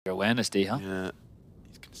Your awareness, dycha. Yeah,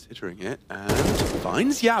 he's considering it and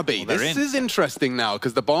finds Yabby. Well, this is interesting now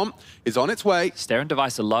because the bomb is on its way. Stare and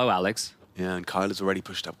device are low, Alex. Yeah, and Kylar's already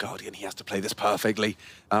pushed up Guardian. He has to play this perfectly.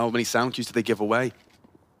 How many sound cues do they give away?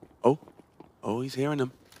 Oh, he's hearing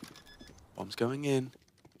them. Bomb's going in.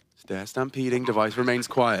 Stare stampeding. Device remains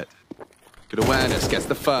quiet. Good awareness. Gets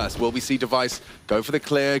the first. Will we see Device go for the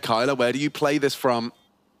clear? Kylar, where do you play this from?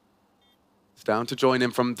 It's down to join him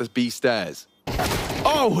from the B stairs.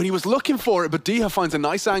 Oh, and he was looking for it, but dycha finds a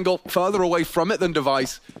nice angle further away from it than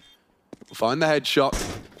Device. We'll find the headshot.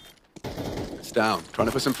 It's down. Trying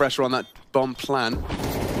to put some pressure on that bomb plant.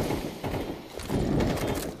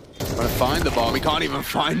 Trying to find the bomb. He can't even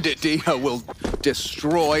find it. dycha will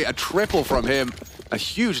destroy a triple from him. A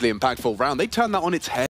hugely impactful round. They turned that on its head.